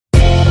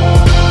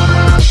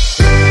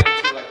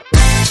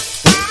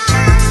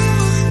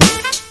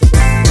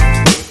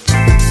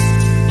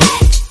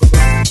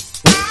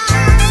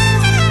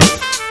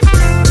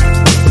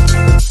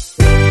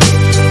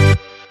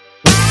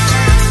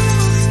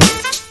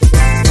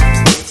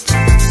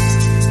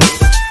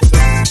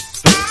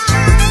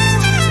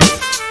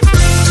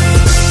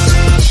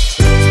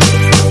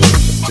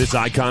This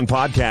Icon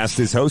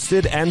podcast is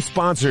hosted and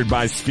sponsored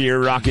by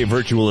Sphere Rocket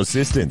Virtual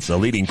Assistants, a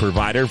leading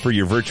provider for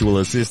your virtual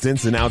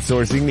assistants and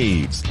outsourcing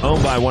needs.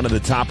 Owned by one of the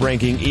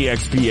top-ranking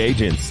EXP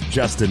agents,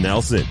 Justin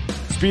Nelson.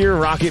 Sphere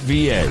Rocket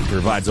VA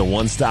provides a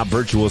one-stop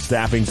virtual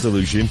staffing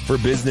solution for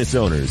business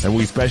owners, and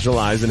we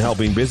specialize in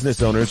helping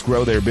business owners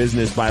grow their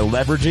business by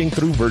leveraging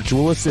through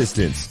virtual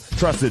assistants.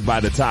 Trusted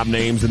by the top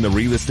names in the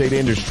real estate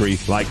industry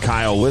like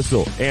Kyle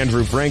Whistle,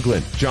 Andrew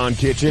Franklin, John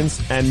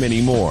Kitchens, and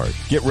many more.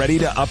 Get ready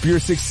to up your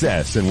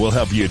success and we'll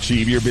help you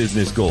achieve your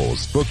business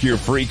goals. Book your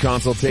free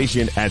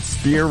consultation at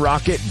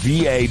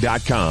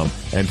sphererocketva.com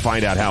and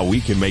find out how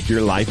we can make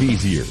your life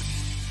easier.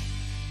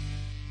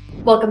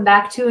 Welcome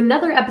back to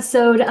another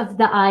episode of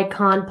the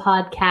Icon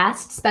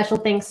Podcast. Special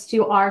thanks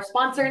to our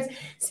sponsors,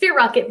 Sphere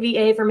Rocket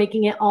VA, for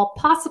making it all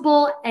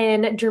possible.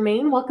 And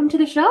Jermaine, welcome to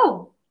the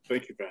show.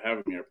 Thank you for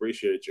having me. I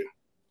appreciate you.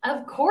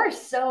 Of course.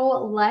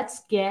 So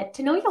let's get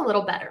to know you a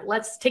little better.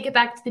 Let's take it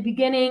back to the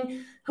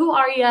beginning. Who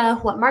are you?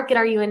 What market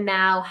are you in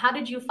now? How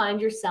did you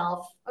find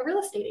yourself a real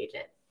estate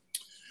agent?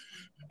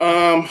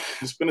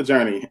 It's been a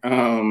journey.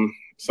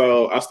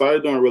 So I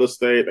started doing real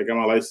estate. I got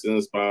my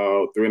license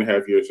about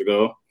 3.5 years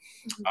ago.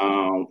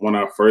 When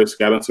I first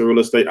got into real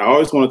estate, I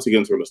always wanted to get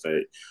into real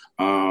estate.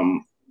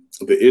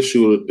 The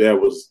issue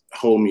that was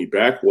holding me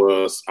back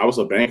was I was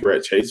a banker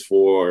at Chase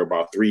for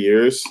about 3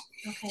 years.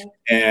 Okay.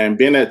 And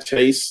being at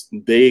Chase,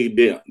 they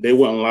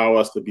wouldn't allow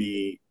us to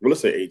be real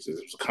estate agents.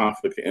 It was a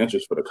conflict of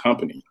interest for the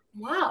company.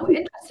 Wow,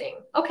 interesting.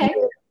 Okay.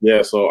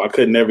 Yeah, so I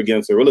could never get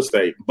into real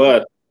estate.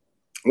 But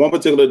one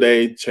particular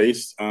day,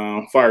 Chase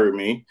fired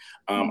me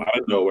out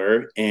of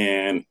nowhere,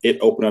 and it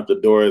opened up the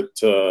door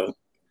to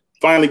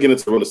finally get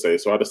into real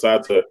estate. So I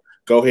decided to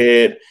go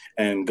ahead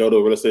and go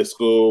to real estate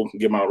school,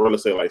 get my real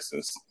estate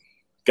license.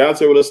 Got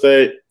into real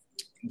estate,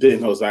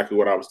 didn't know exactly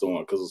what I was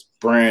doing because it was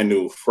brand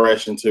new,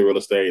 fresh into real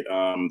estate.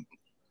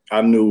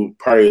 I knew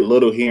probably a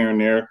little here and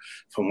there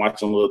from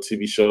watching little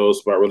TV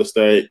shows about real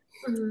estate.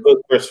 It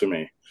was fresh for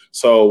me.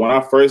 So when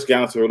I first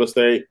got into real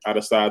estate, I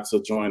decided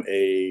to join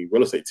a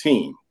real estate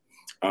team.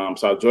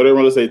 So I joined a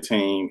real estate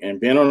team, and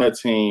being on that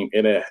team,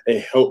 it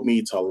helped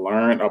me to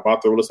learn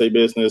about the real estate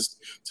business,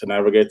 to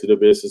navigate through the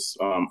business.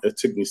 It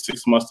took me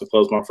 6 months to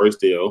close my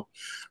first deal.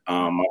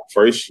 My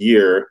first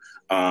year,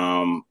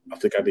 I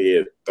think I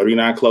did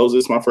 39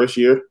 closes my first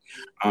year.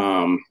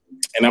 And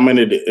I'm in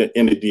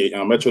the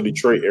Metro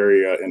Detroit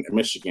area in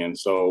Michigan.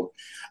 So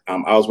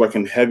I was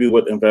working heavy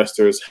with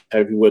investors,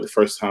 heavy with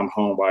first-time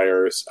home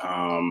buyers,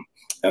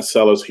 and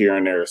sellers here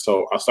and there.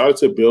 So I started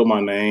to build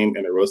my name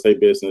in the real estate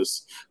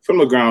business from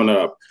the ground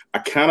up. I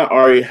kind of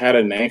already had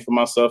a name for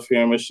myself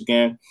here in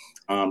Michigan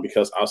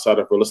because outside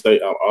of real estate,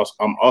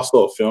 I'm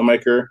also a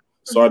filmmaker.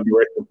 So I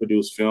direct and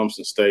produce films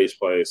and stage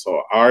plays.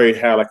 So I already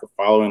had like a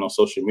following on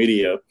social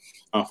media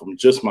from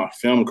just my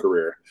film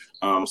career.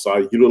 So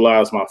I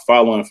utilized my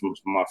following from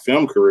my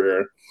film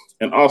career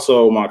and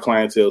also my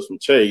clientele from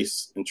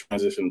Chase and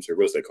transitioned to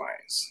real estate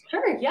clients.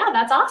 Sure. Yeah,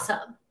 that's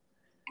awesome.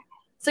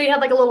 So you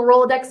had like a little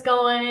Rolodex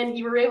going,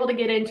 you were able to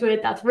get into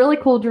it. That's really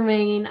cool,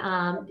 Jermaine.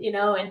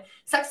 And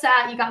sucks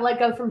that you got let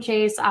go from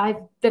Chase. I've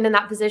been in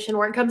that position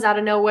where it comes out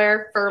of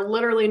nowhere for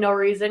literally no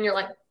reason. You're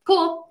like,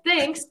 cool,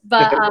 thanks.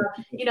 But,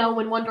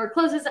 when one door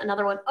closes,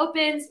 another one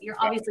opens. You're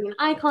obviously an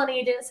Icon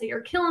agent, so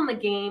you're killing the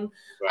game.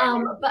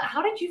 Right. But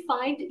how did you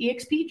find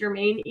EXP,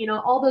 Jermaine?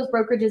 All those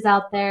brokerages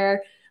out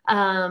there.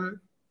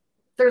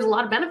 There's a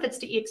lot of benefits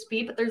to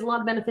EXP, but there's a lot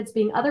of benefits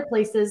being other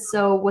places.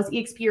 So was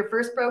EXP your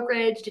first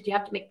brokerage? Did you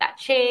have to make that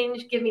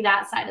change? Give me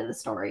that side of the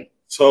story.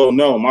 So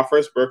no, my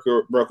first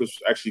brokerage was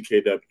actually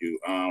KW.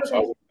 Okay. So I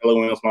was at Keller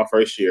Williams my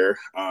first year.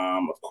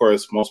 Of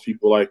course, most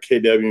people like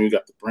KW,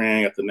 got the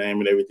brand, got the name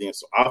and everything.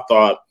 So I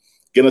thought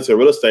getting into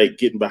real estate,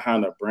 getting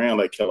behind a brand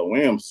like Keller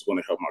Williams is going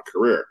to help my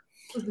career.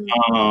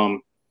 Mm-hmm.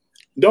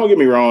 Don't get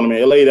me wrong. I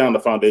mean, it laid down the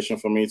foundation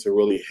for me to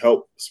really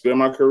help speed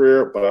my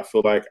career, but I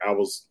feel like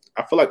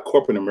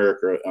corporate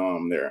America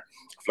there. I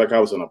feel like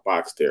I was in a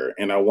box there,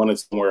 and I wanted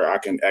somewhere I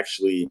can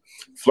actually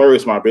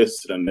flourish my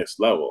business to the next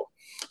level.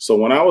 So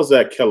when I was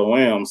at Keller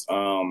Williams,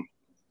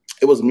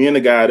 it was me and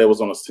the guy that was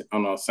on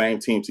the same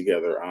team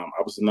together.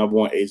 I was the number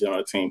 1 agent on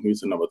the team. He was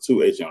the number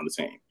 2 agent on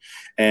the team,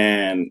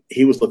 and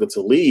he was looking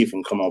to leave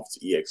and come over to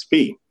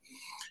EXP.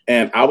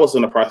 And I was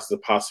in the process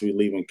of possibly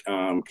leaving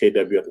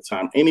KW at the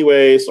time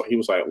anyway. So he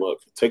was like,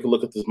 look, take a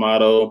look at this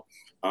model.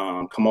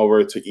 Come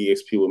over to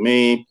EXP with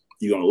me.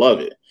 You're going to love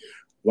it.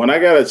 When I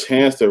got a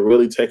chance to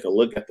really take a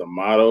look at the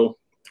model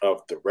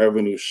of the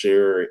revenue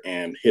share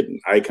and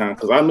hitting Icon,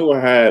 because I knew I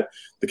had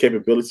the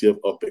capability of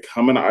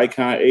becoming an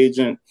Icon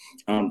agent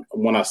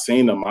when I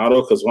seen the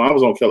model. Because when I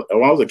was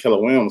at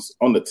Keller Williams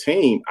on the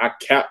team, I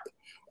capped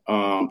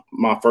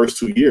my first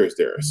 2 years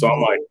there. So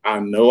I'm like, I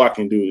know I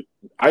can do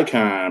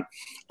Icon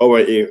over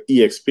at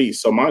EXP.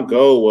 So my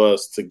goal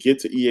was to get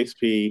to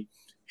EXP,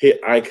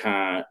 hit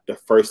Icon the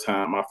first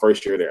time, my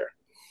first year there.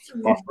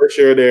 My first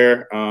year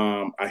there,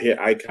 I hit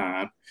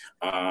Icon,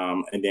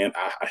 and then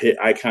I hit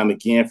Icon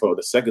again for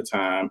the second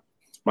time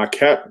my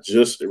cap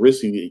just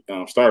recently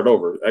started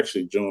over,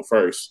 actually June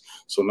 1st.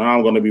 So now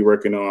I'm going to be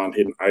working on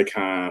hitting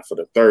icon for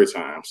the third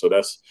time. So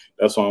that's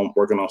what I'm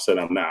working on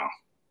setting up now.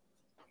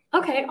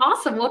 Okay,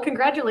 awesome. Well,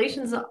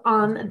 congratulations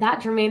on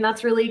that, Jermaine.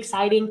 That's really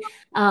exciting,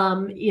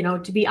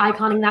 to be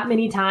iconing that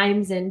many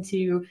times and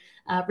to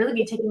really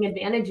be taking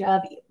advantage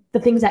of the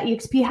things that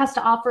EXP has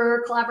to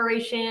offer,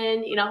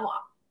 collaboration,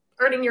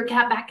 earning your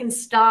cap back in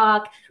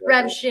stock,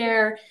 rev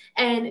share.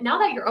 And now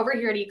that you're over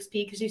here at EXP,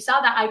 because you saw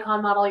that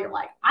icon model, you're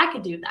like, I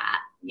could do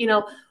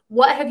that.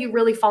 What have you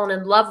really fallen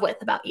in love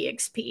with about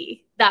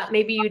EXP that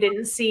maybe you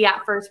didn't see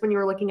at first when you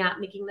were looking at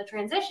making the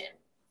transition?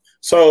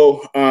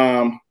 So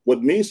with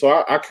me,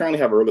 I currently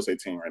have a real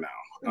estate team right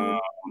now.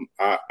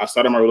 I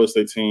started my real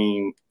estate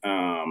team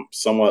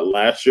somewhat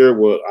last year.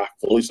 Well, I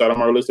fully started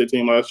my real estate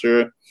team last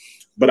year,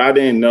 but I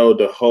didn't know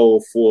the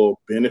whole full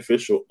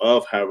beneficial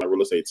of having a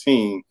real estate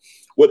team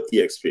with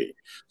EXP.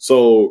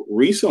 So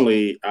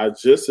recently, I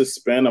just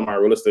expanded my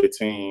real estate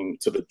team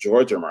to the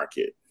Georgia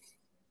market.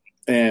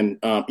 And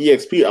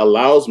EXP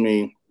allows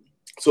me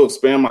to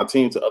expand my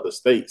team to other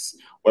states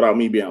without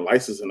me being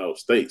licensed in those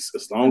states.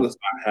 As long as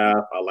I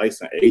have a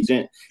licensed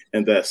agent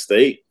in that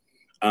state,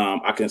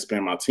 I can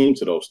expand my team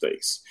to those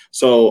states.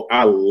 So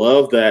I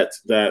love that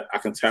I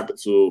can tap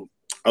into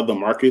other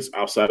markets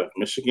outside of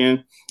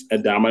Michigan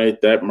and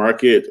dominate that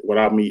market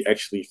without me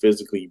actually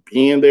physically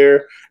being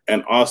there,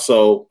 and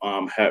also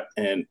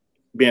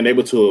being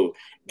able to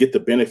get the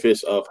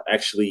benefits of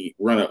actually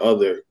running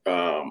other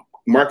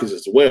markets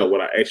as well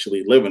without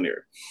actually living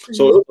there.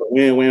 So it was a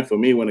win-win for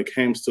me when it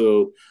comes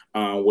to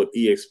with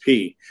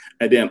EXP.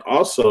 And then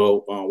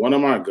also one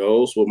of my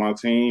goals with my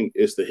team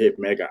is to hit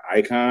mega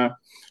icon.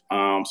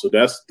 So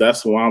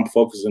that's what I'm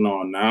focusing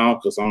on now,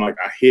 because I'm like,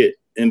 I hit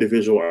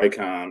individual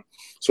icon.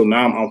 So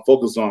now I'm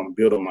focused on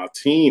building my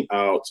team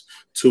out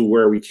to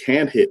where we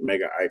can hit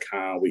mega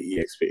icon with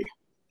EXP.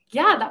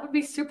 Yeah, that would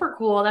be super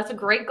cool. That's a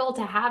great goal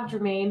to have,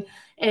 Jermaine.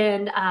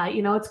 And,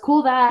 it's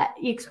cool that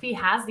EXP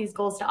has these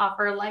goals to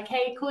offer. Like,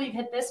 hey, cool, you've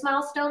hit this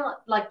milestone,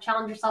 like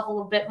challenge yourself a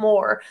little bit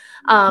more.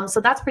 So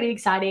that's pretty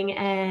exciting.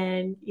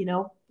 And,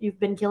 you've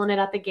been killing it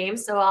at the game.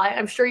 So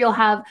I'm sure you'll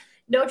have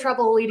no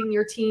trouble leading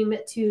your team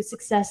to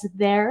success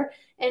there.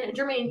 And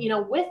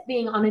Jermaine, with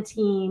being on a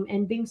team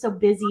and being so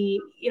busy,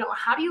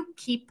 how do you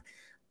keep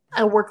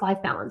a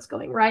work-life balance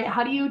going, right?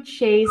 How do you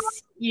chase,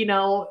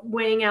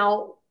 weighing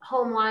out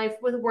home life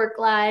with work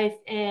life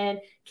and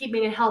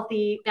keeping a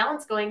healthy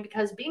balance going?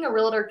 Because being a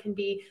realtor can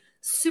be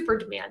super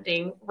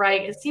demanding,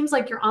 right? It seems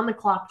like you're on the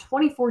clock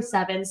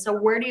 24/7. So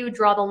where do you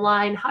draw the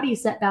line? How do you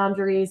set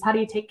boundaries? How do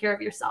you take care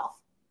of yourself?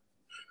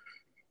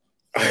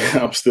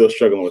 I'm still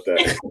struggling with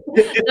that.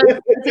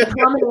 That's a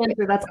common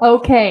answer. That's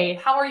okay.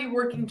 How are you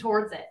working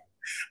towards it?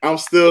 I'm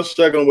still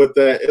struggling with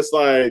that. It's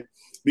like,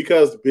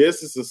 because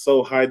business is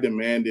so high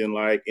demanding,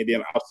 and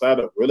then outside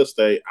of real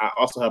estate, I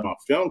also have my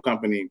film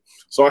company.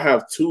 So I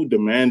have two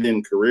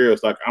demanding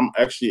careers. Like, I'm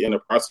actually in the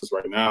process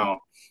right now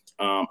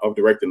of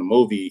directing a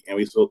movie, and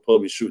we're supposed to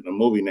be shooting a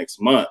movie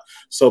next month.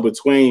 So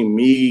between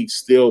me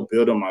still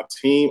building my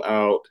team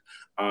out,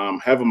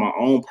 having my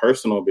own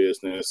personal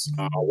business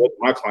with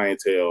my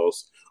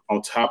clientels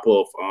on top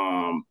of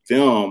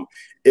film,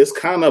 it's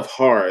kind of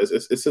hard.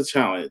 It's a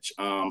challenge.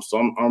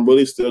 So I'm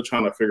really still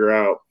trying to figure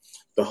out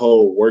the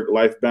whole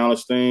work-life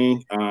balance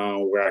thing,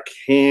 where I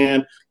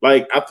can,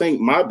 I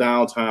think my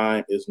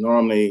downtime is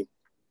normally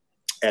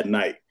at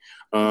night,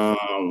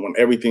 when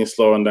everything's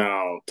slowing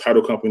down.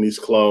 Title companies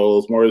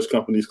close, mortgage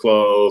companies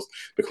close,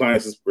 the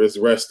clients is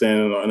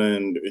resting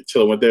and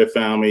chilling with their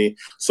family.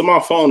 So my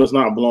phone is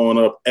not blowing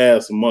up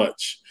as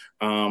much.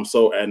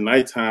 So at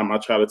nighttime, I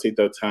try to take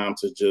that time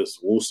to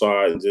just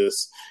woosah and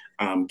just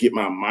get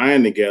my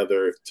mind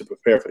together to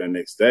prepare for the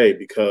next day,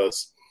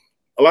 because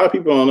a lot of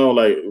people don't know,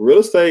 real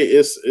estate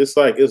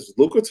it's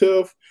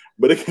lucrative,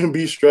 but it can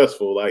be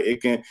stressful.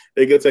 It can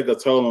take a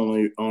toll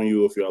on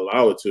you if you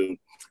allow it to.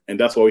 And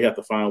that's why we have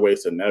to find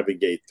ways to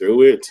navigate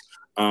through it.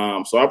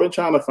 So I've been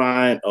trying to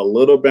find a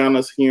little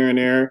balance here and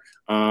there.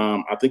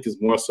 I think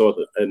it's more so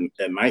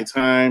at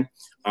nighttime,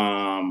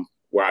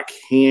 where I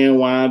can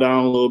wind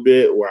down a little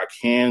bit, where I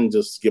can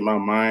just get my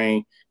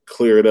mind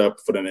cleared up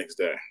for the next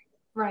day.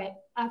 Right.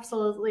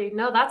 Absolutely.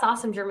 No, that's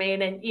awesome,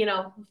 Jermaine. And,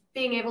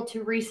 being able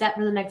to reset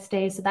for the next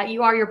day so that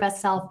you are your best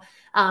self,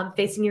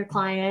 facing your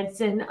clients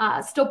and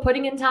still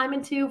putting in time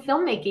into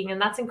filmmaking.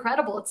 And that's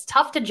incredible. It's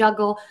tough to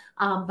juggle,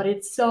 but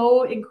it's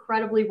so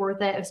incredibly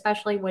worth it,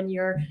 especially when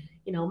you're,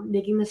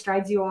 making the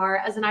strides you are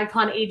as an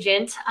icon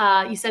agent.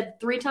 You said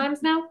 3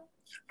 times now?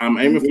 I'm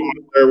aiming for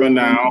my third one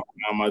now.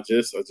 I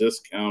just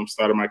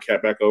started my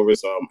cap back over,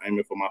 so I'm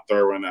aiming for my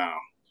third one now.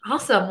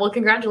 Awesome. Well,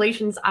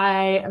 congratulations.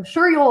 I am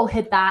sure you'll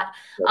hit that.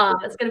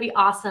 It's going to be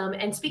awesome.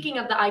 And speaking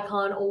of the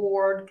Icon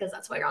Award, because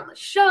that's why you're on the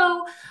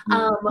show.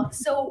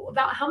 So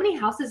about how many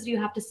houses do you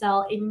have to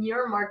sell in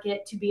your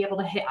market to be able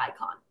to hit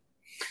Icon?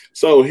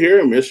 So here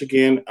in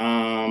Michigan,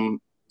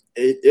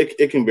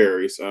 it can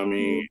vary. So, I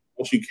mean,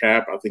 once you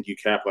cap, I think you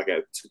cap at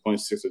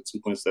 $2.6 or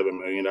 $2.7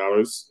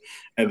 million.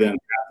 And then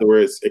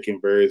afterwards, it can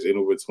vary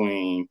in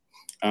between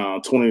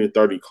 20 to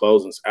 30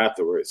 closings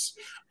afterwards.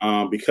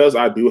 Because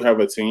I do have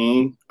a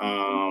team,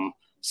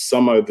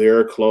 some of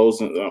their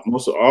closings,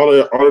 all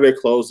of their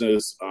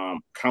closings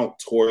count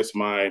towards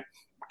my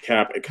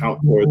cap,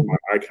 account towards my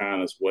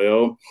icon as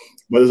well.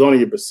 But there's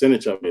only a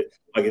percentage of it.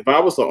 Like if I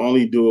was to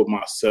only do it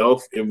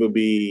myself, it would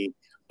be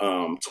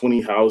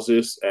 20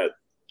 houses at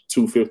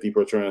 $250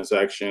 per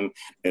transaction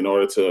in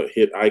order to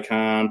hit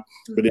icon.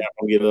 But then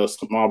I'm gonna get a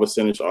small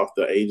percentage off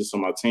the agents on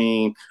my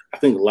team. I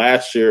think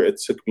last year it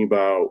took me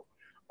about,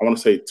 I want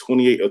to say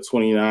 28 or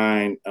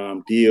 29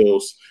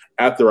 deals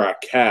after I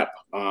cap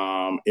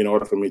in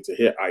order for me to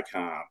hit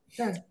icon.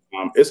 Sure.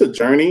 It's a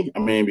journey. I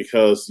mean,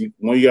 because you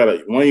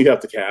have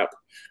to cap,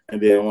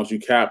 and then once you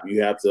cap,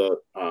 you have to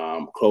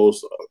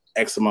close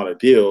X amount of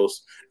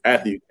deals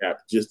after you cap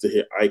just to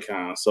hit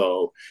icon.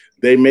 So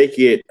they make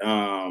it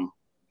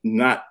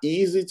not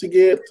easy to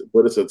get,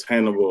 but it's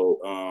attainable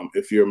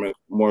if you're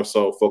more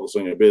so focused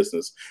on your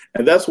business.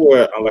 And that's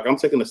where I'm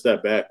taking a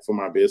step back for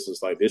my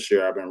business. Like this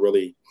year, I've been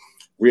really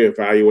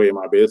reevaluating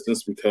my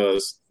business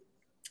because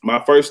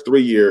my first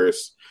 3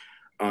 years,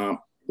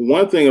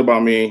 one thing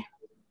about me,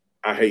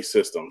 I hate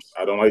systems.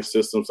 I don't like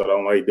systems. I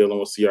don't like dealing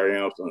with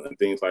CRMs and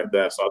things like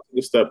that. So I took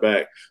a step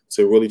back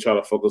to really try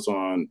to focus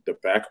on the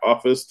back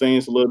office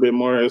things a little bit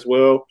more as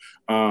well.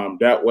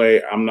 That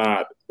way I'm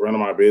not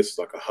running my business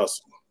like a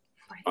hustle.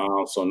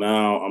 So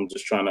now I'm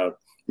just trying to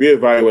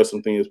reevaluate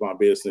some things in my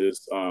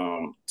business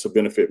to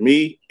benefit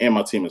me and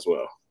my team as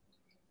well.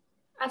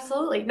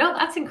 Absolutely. No,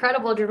 that's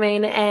incredible,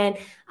 Jermaine. And,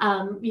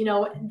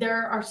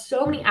 there are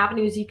so many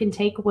avenues you can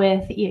take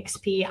with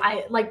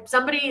EXP.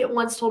 Somebody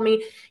once told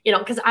me,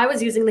 because I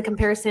was using the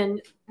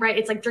comparison, right?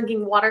 It's like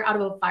drinking water out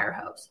of a fire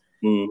hose.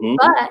 Mm-hmm.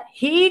 But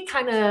he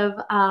kind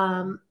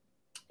of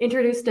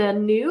introduced a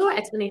new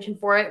explanation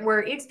for it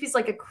where EXP is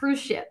like a cruise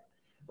ship.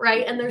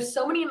 Right. And there's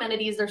so many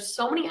amenities. There's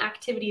so many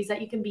activities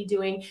that you can be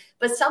doing,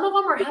 but some of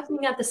them are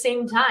happening at the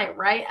same time.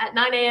 Right. At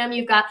 9 a.m.,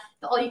 you've got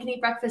the all you can eat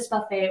breakfast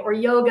buffet or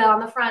yoga on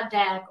the front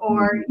deck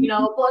or,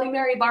 Bloody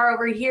Mary bar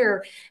over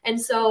here.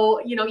 And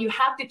so, you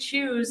have to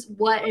choose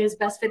what is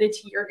best fitted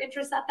to your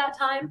interests at that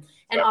time.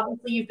 And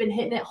obviously you've been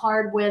hitting it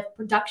hard with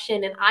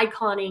production and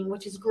iconing,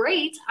 which is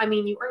great. I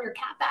mean, you earn your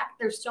cap back.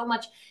 There's so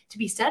much to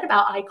be said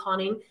about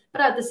iconing,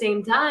 but at the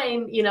same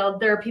time,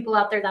 there are people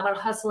out there that are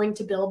hustling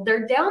to build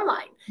their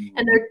downline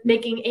and they're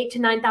making $8,000 to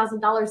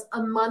 $9,000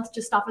 a month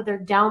just off of their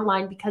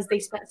downline because they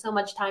spent so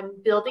much time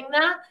building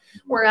that.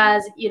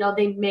 Whereas,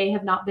 they may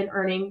have not been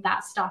earning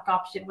that stock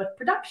option with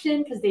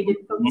production because they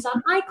didn't focus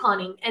on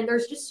iconing. And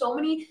there's just so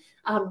many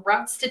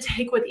routes to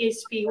take with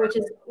EXP, which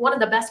is one of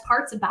the best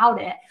parts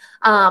about it.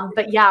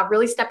 But yeah,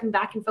 really stepping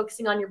back and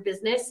focusing on your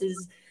business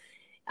is,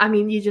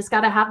 you just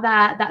got to have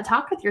that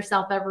talk with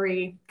yourself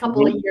every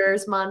couple of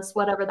years, months,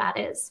 whatever that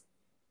is.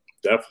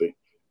 Definitely.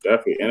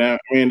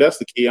 And that's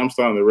the key. I'm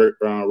starting to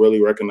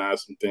really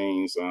recognize some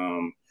things.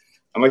 And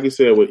like you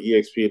said, with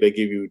EXP, they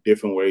give you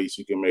different ways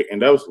you can make.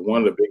 And that was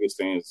one of the biggest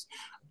things.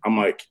 I'm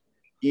like,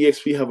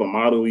 EXP have a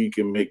model where you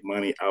can make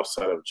money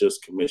outside of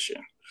just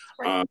commission.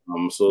 Right.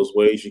 So there's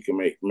ways you can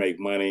make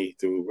money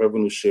through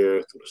revenue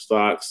share, through the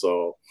stock.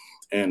 So,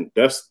 and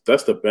that's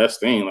the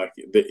best thing. Like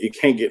it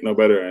can't get no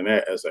better than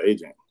that as an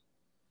agent.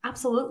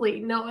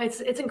 Absolutely. No,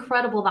 it's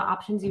incredible the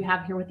options you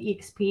have here with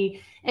EXP.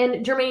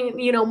 And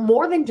Jermaine,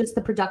 more than just the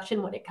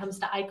production when it comes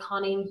to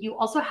iconing, you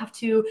also have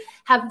to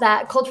have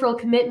that cultural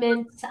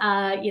commitment,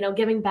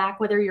 giving back,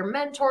 whether you're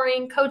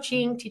mentoring,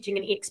 coaching, teaching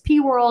an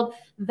EXP world,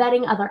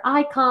 vetting other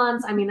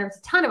icons. There's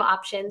a ton of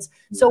options.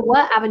 So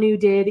what avenue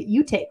did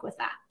you take with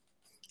that?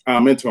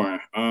 Mentoring.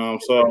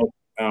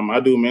 I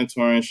do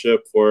mentorship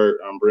for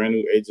brand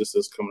new agents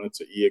that's coming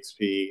into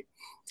EXP.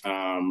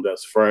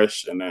 That's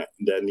fresh and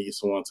that needs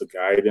someone to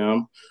guide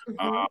them.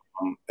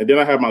 Mm-hmm. And then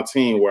I have my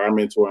team where I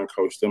mentor and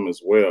coach them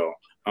as well,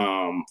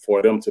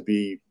 for them to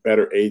be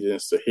better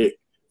agents to hit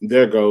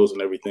their goals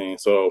and everything.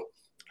 So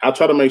I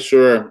try to make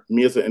sure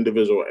me as an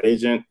individual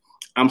agent,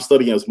 I'm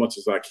studying as much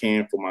as I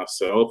can for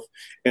myself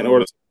in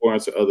order to pour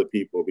into other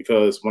people.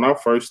 Because when I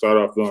first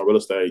started off doing real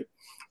estate,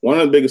 one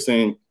of the biggest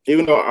things,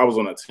 even though I was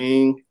on a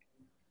team,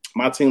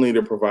 my team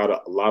leader provided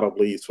a lot of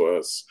leads for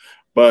us,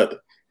 but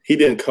he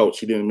didn't coach,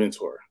 he didn't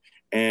mentor.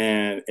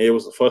 And it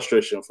was a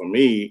frustration for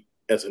me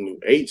as a new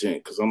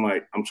agent because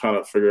I'm trying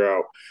to figure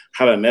out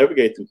how to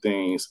navigate through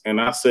things.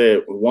 And I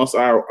said, once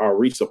I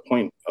reach a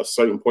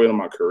certain point in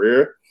my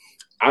career,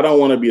 I don't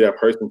want to be that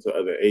person to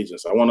other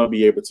agents. I want to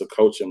be able to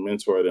coach and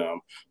mentor them.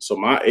 So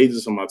my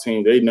agents on my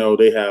team, they know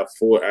they have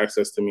full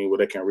access to me where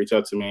they can reach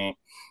out to me.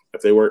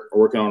 If they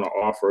working on an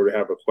offer, they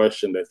have a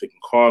question that they can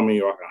call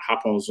me, or I can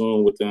hop on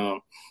Zoom with them,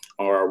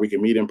 or we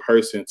can meet in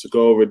person to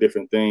go over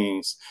different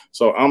things.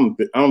 So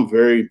I'm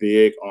very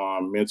big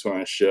on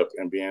mentorship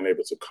and being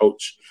able to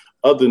coach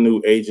other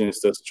new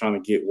agents that's trying to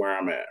get where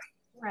I'm at.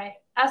 Right.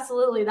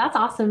 Absolutely. That's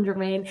awesome,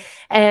 Jermaine.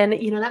 And, that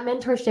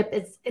mentorship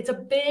it's a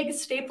big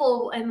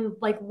staple and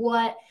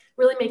what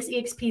really makes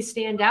EXP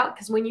stand out.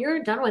 Because when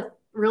you're done with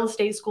real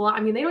estate school,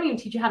 they don't even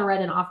teach you how to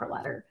write an offer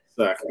letter.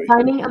 Exactly.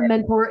 Finding a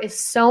mentor is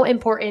so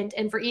important.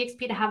 And for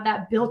EXP to have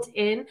that built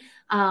in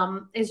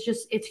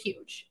it's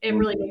huge. It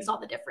really makes all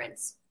the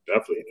difference.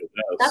 Definitely. It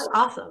does. That's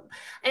awesome.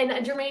 And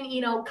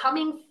Jermaine,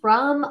 coming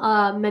from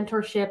a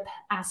mentorship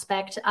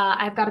aspect,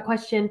 I've got a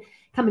question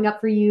coming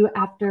up for you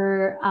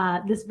after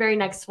this very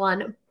next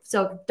one.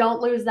 So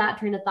don't lose that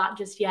train of thought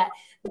just yet.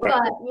 But,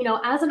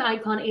 as an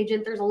icon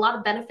agent, there's a lot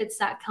of benefits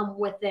that come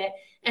with it.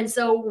 And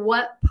so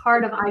what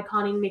part of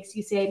iconing makes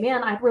you say,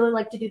 man, I'd really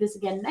like to do this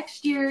again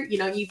next year?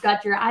 You've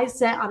got your eyes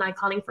set on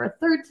iconing for a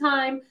third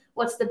time.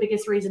 What's the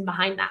biggest reason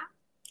behind that?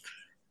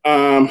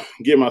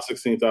 Get my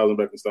 16,000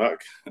 back in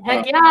stock.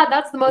 Heck yeah,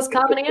 that's the most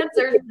common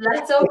answer.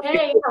 That's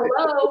okay.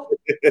 Hello.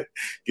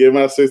 Get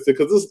my 60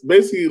 because it's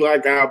basically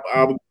like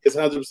it's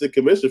 100%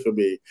 commission for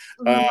me.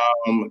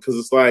 Because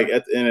it's like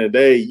at the end of the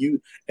day,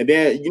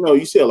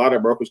 you see a lot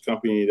of brokerage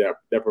company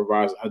that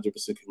provides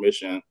 100%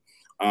 commission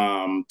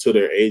to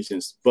their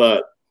agents,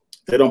 but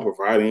they don't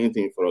provide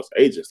anything for those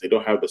agents. They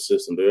don't have the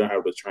system. They don't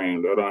have the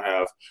training. They don't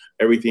have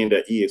everything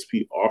that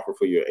EXP offer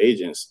for your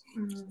agents.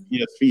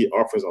 EXP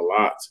offers a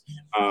lot.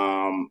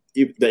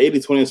 The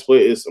 80-20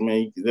 split is,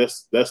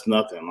 that's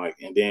nothing.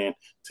 And then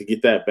to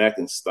get that back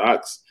in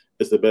stocks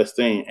is the best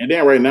thing. And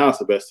then right now it's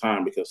the best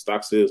time because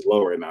stocks is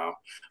low right now.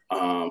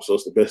 So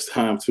it's the best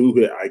time to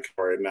hit icon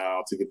right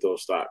now to get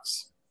those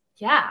stocks.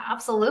 Yeah,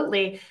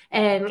 absolutely.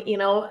 And,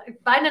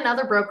 find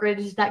another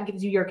brokerage that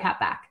gives you your cap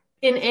back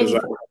in any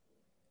form.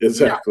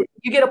 Exactly.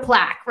 You get a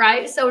plaque,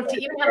 right? So to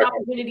even have an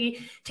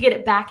opportunity to get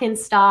it back in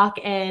stock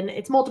and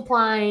it's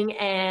multiplying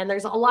and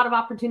there's a lot of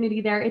opportunity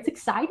there, it's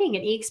exciting.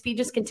 And EXP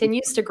just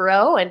continues to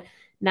grow and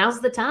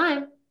now's the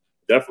time.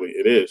 Definitely.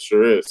 It is.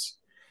 Sure is.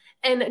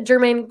 And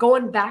Jermaine,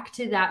 going back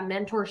to that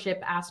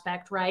mentorship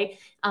aspect, right?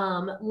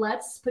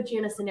 Let's put you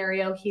in a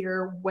scenario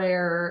here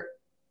where,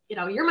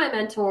 you're my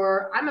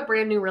mentor. I'm a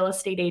brand new real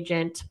estate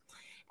agent.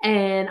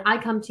 And I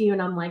come to you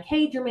and I'm like,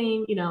 hey,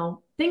 Jermaine,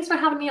 thanks for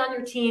having me on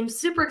your team.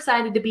 Super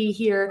excited to be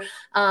here.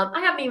 I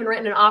haven't even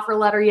written an offer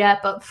letter yet,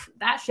 but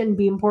that shouldn't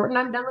be important.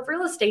 I'm done with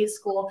real estate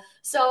school.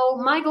 So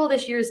my goal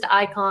this year is to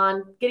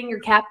icon. Getting your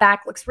cap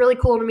back looks really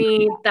cool to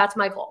me. That's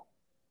my goal,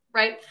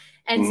 right?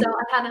 And so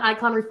I've had an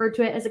icon refer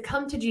to it as a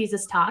come to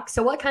Jesus talk.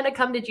 So what kind of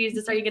come to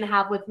Jesus are you going to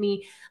have with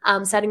me?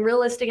 Setting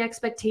realistic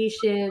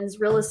expectations,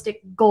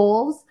 realistic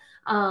goals.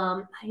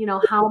 How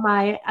am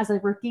I as a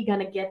rookie going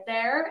to get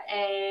there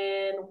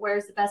and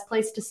where's the best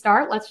place to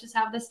start? Let's just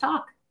have this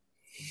talk.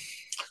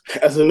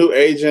 As a new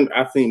agent,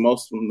 I think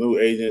most new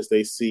agents,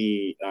 they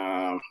see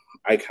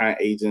icon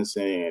agents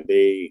and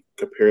they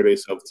compare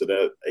themselves to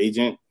that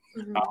agent.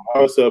 I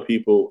always tell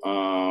people,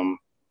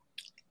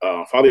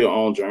 follow your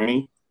own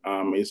journey.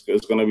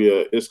 It's going to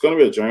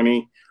be a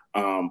journey,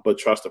 but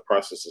trust the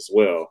process as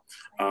well.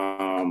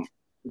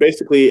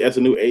 Basically, as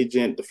a new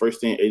agent, the first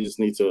thing agents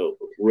need to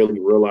really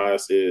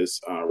realize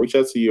is reach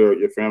out to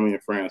your family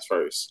and friends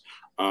first.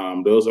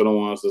 Those are the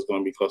ones that's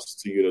going to be closest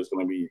to you. That's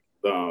going to be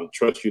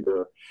trust you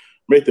to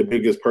make the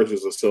biggest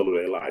purchase or sale of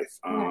their life.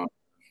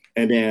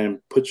 And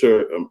then put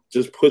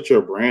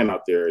your brand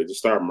out there. Just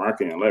start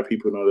marketing and let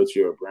people know that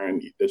you're a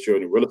brand, that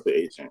you're a real estate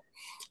agent.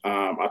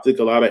 I think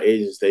a lot of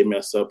agents, they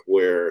mess up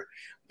where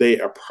they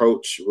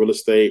approach real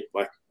estate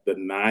like the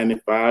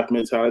 9-to-5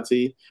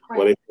 mentality,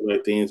 where they feel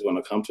like things are going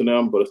to come to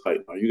them. But it's like,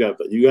 no,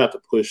 you have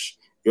to push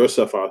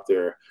yourself out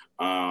there.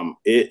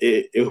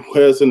 It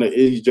wasn't an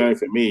easy journey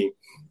for me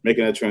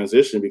making that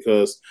transition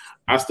because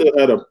I still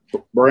had a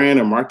brand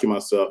and market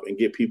myself and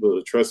get people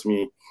to trust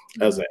me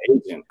as an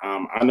agent.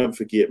 I'll never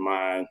forget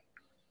one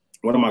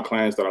of my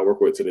clients that I work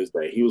with to this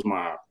day. He was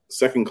my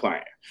second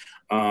client.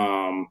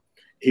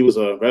 He was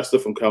an investor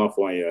from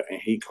California, and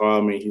he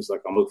called me. He's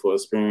like, I'm looking for an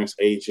experienced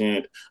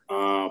agent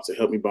to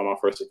help me buy my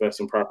first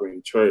investment property in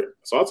Detroit.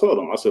 So I told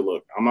him, I said,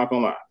 look, I'm not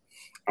going to lie.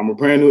 I'm a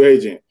brand new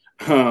agent,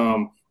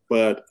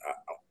 but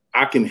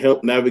I can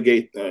help you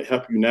navigate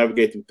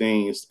through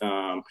things.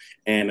 And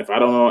if I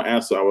don't know an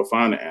answer, I will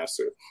find an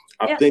answer.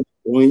 I think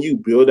when you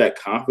build that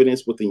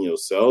confidence within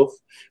yourself,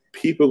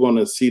 people are going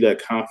to see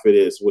that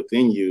confidence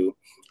within you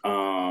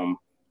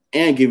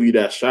and give you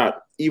that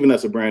shot, even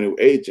as a brand new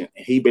agent.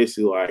 And he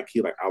basically I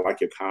like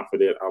your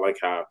confidence. I like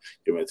how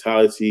your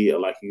mentality. I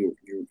like you're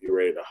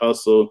ready to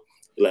hustle.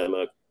 Like,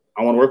 look,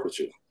 I want to work with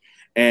you.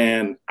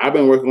 And I've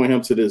been working with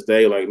him to this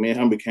day. Like, me and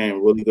him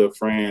became really good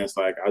friends.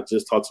 Like, I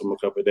just talked to him a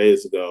couple of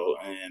days ago.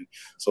 And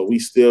so he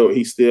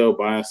still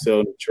buy and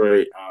sell in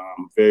Detroit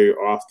very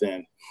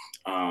often.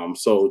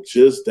 So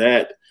just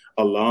that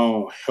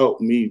alone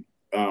helped me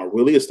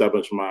really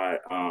establish my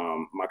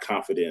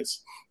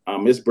confidence.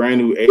 It's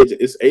brand new agents.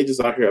 It's agents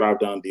out here that I've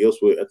done deals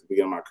with at the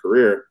beginning of my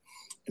career.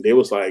 And they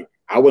was like,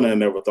 I would have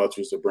never thought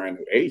you was a brand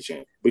new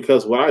agent,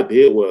 because what I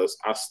did was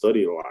I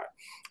studied a lot.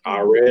 I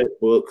read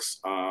books.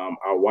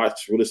 I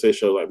watched real estate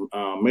shows. Like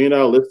 $1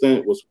 Million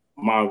Listing was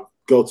my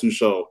go-to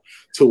show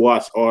to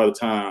watch all the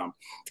time.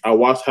 I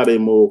watched how they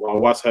move. I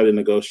watched how they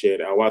negotiate.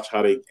 I watched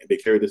how they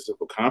carry this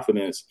with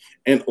confidence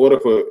in order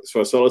for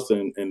sellers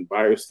and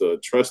buyers to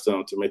trust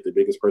them to make the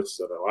biggest purchase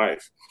of their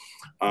life.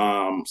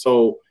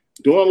 So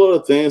doing little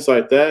things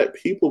like that,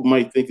 people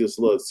might think it's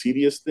little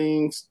tedious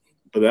things,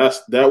 But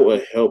that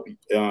will help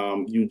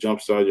you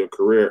jumpstart your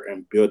career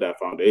and build that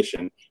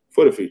foundation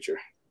for the future.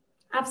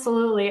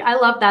 Absolutely. I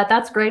love that.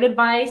 That's great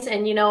advice.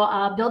 And,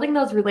 building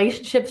those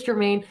relationships,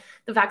 Jermaine,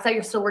 the fact that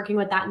you're still working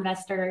with that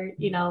investor,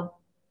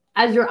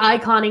 as you're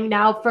iconing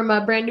now from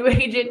a brand new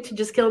agent to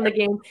just killing the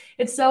game.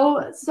 It's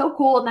so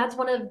cool. And that's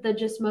one of the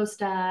just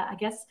most,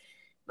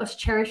 most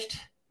cherished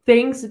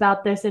things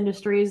about this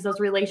industry is those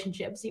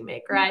relationships you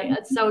make, right?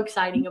 That's so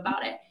exciting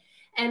about it.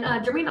 And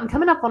Jermaine, I'm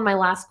coming up on my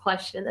last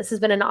question. This has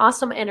been an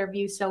awesome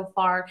interview so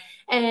far.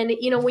 And,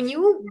 when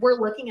you were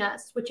looking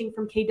at switching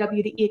from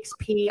KW to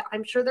EXP,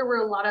 I'm sure there were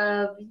a lot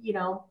of,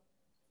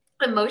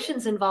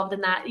 emotions involved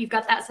in that. You've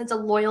got that sense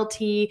of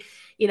loyalty,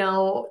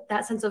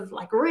 that sense of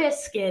like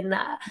risk. And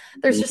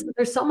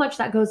there's so much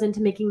that goes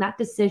into making that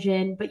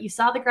decision, but you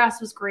saw the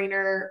grass was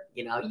greener.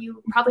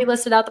 You probably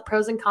listed out the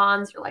pros and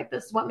cons. You're like,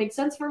 this is what makes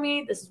sense for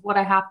me. This is what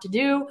I have to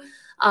do.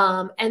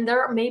 And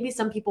there may be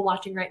some people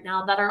watching right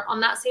now that are on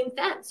that same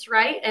fence,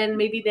 right? And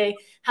maybe they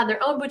have their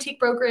own boutique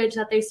brokerage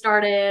that they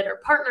started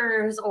or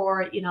partners,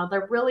 or,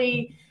 they're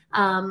really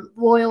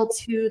loyal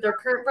to their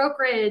current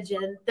brokerage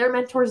and their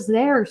mentors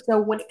there. So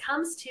when it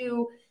comes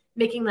to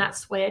making that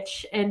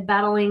switch and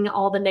battling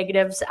all the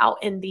negatives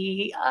out in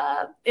the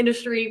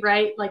industry,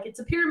 right? Like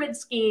it's a pyramid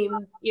scheme,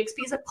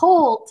 EXP is a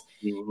cult.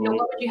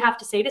 What would you have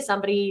to say to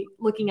somebody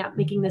looking at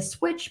making this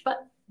switch,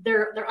 but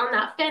they're on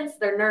that fence,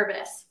 they're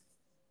nervous?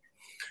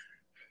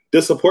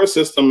 The support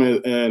system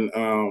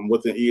and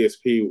within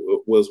EXP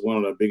was one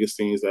of the biggest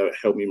things that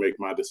helped me make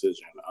my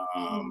decision.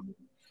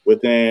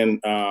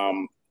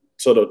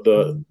 So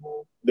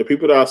the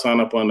people that I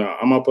signed up on,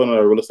 I'm up on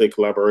a real estate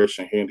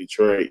collaboration here in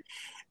Detroit.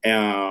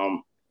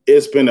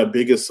 It's been the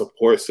biggest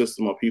support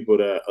system of people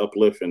that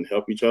uplift and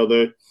help each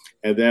other.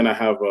 And then I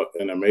have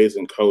an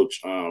amazing coach,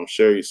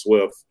 Sherry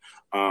Swift,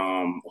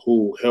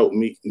 who helped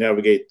me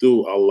navigate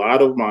through a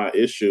lot of my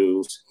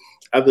issues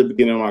at the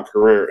beginning of my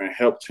career and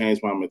helped change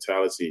my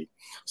mentality.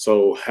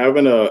 So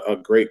having a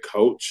great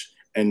coach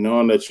and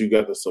knowing that you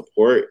got the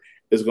support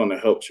is going to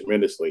help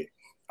tremendously.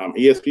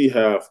 EXP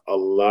have a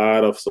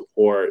lot of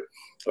support.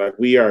 Like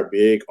we are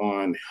big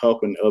on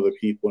helping other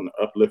people and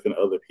uplifting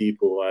other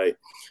people. Like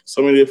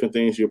so many different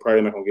things you're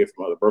probably not going to get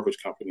from other brokerage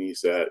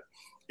companies that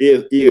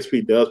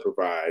EXP does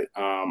provide.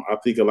 I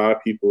think a lot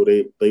of people,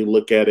 they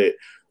look at it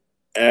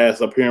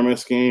as a pyramid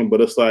scheme,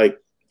 but it's like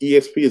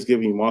EXP is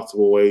giving you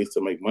multiple ways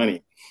to make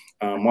money,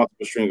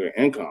 multiple streams of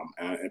income.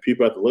 And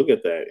people have to look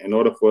at that. In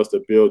order for us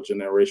to build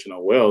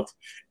generational wealth,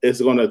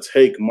 it's going to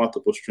take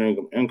multiple streams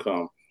of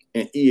income.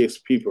 And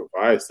EXP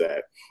provides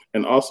that.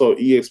 And also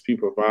EXP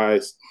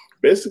provides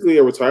basically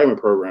a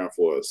retirement program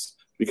for us.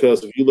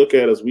 Because if you look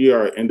at us, we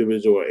are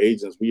individual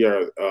agents. We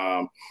are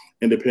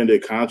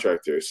independent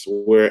contractors,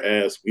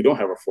 whereas we don't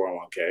have a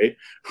 401k.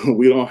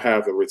 We don't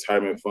have a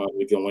retirement fund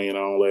we can lean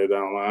on later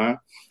down the line.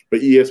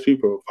 But EXP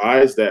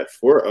provides that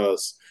for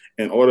us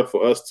in order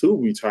for us to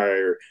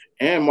retire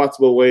and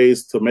multiple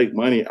ways to make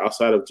money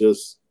outside of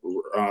just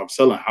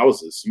selling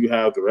houses. You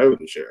have the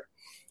revenue share.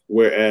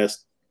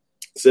 Whereas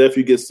say if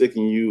you get sick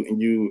and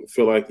you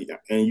feel like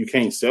and you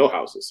can't sell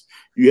houses,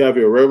 you have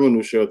your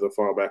revenue share to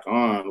fall back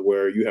on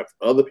where you have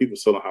other people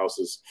selling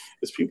houses.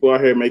 There's people out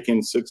here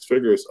making 6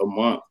 figures a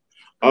month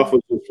off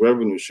of this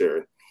revenue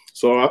share.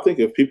 So I think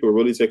if people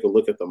really take a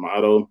look at the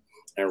model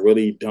and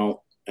really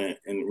and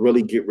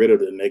really get rid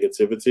of the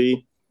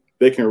negativity,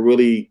 they can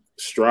really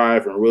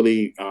strive and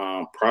really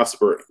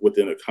prosper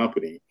within a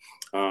company.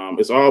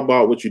 It's all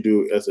about what you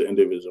do as an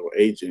individual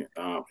agent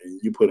and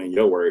you put in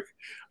your work.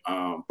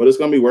 But it's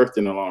going to be worth it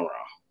in the long run.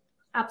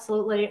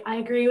 Absolutely. I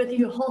agree with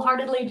you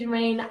wholeheartedly,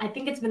 Jermaine. I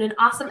think it's been an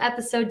awesome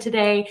episode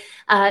today.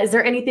 Is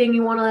there anything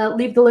you want to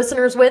leave the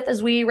listeners with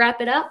as we wrap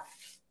it up?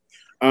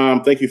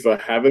 Thank you for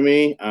having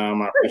me.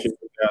 I appreciate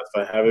you guys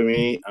for having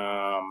me.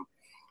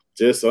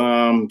 Just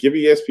give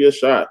EXP a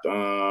shot.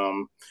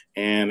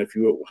 And if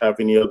you have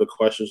any other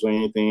questions or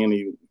anything,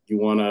 you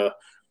want to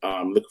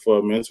look for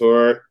a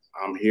mentor,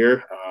 I'm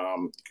here.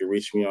 You can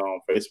reach me on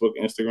Facebook,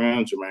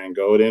 Instagram, Jermaine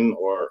Golden,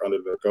 or under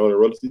the Golden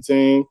Realty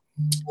team.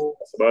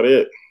 That's about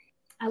it.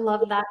 I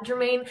love that,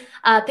 Jermaine.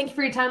 Thank you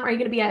for your time. Are you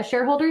going to be at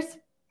Shareholders?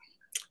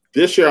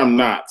 This year, I'm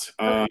not.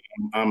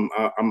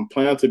 I'm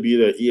planning to be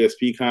the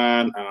EXP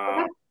Con.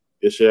 Okay.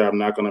 This year, I'm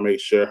not going to make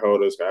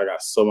Shareholders. I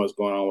got so much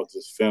going on with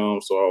this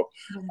film, so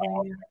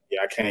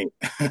I can't.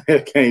 I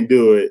can't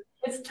do it.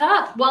 It's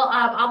tough. Well,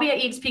 I'll be at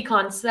EXP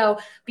Con, so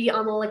be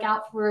on the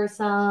lookout for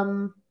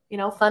some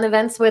fun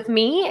events with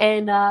me,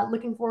 and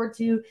looking forward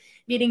to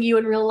meeting you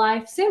in real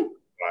life soon.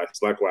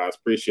 Likewise.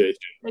 Appreciate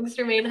you. Thanks,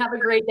 Jermaine. Have a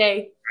great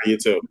day. You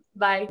too.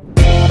 Bye.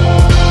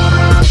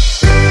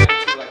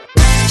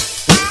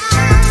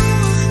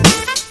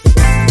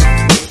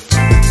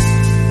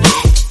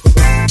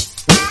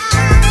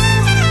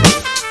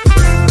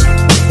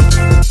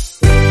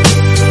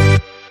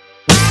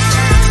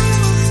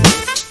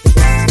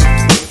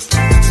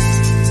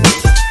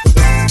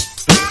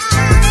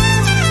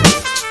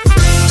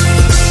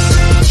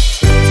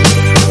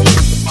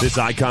 This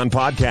Icon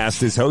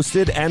Podcast is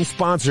hosted and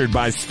sponsored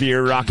by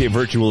Sphere Rocket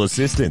Virtual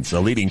Assistants, a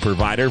leading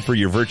provider for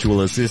your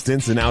virtual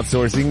assistants and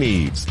outsourcing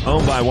needs.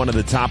 Owned by one of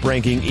the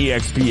top-ranking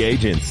EXP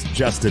agents,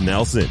 Justin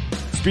Nelson.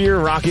 Sphere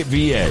Rocket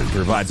VA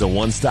provides a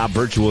one-stop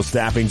virtual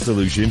staffing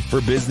solution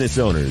for business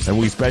owners, and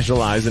we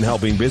specialize in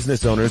helping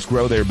business owners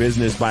grow their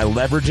business by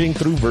leveraging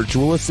through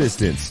virtual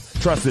assistants.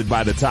 Trusted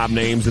by the top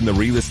names in the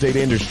real estate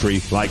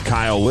industry like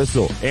Kyle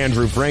Whistle,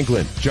 Andrew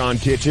Franklin, John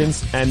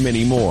Kitchens, and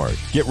many more.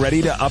 Get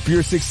ready to up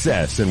your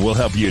success and we'll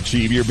help you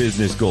achieve your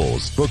business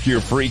goals. Book your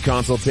free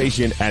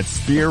consultation at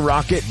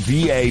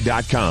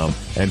sphererocketva.com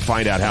and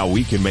find out how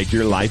we can make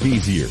your life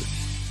easier.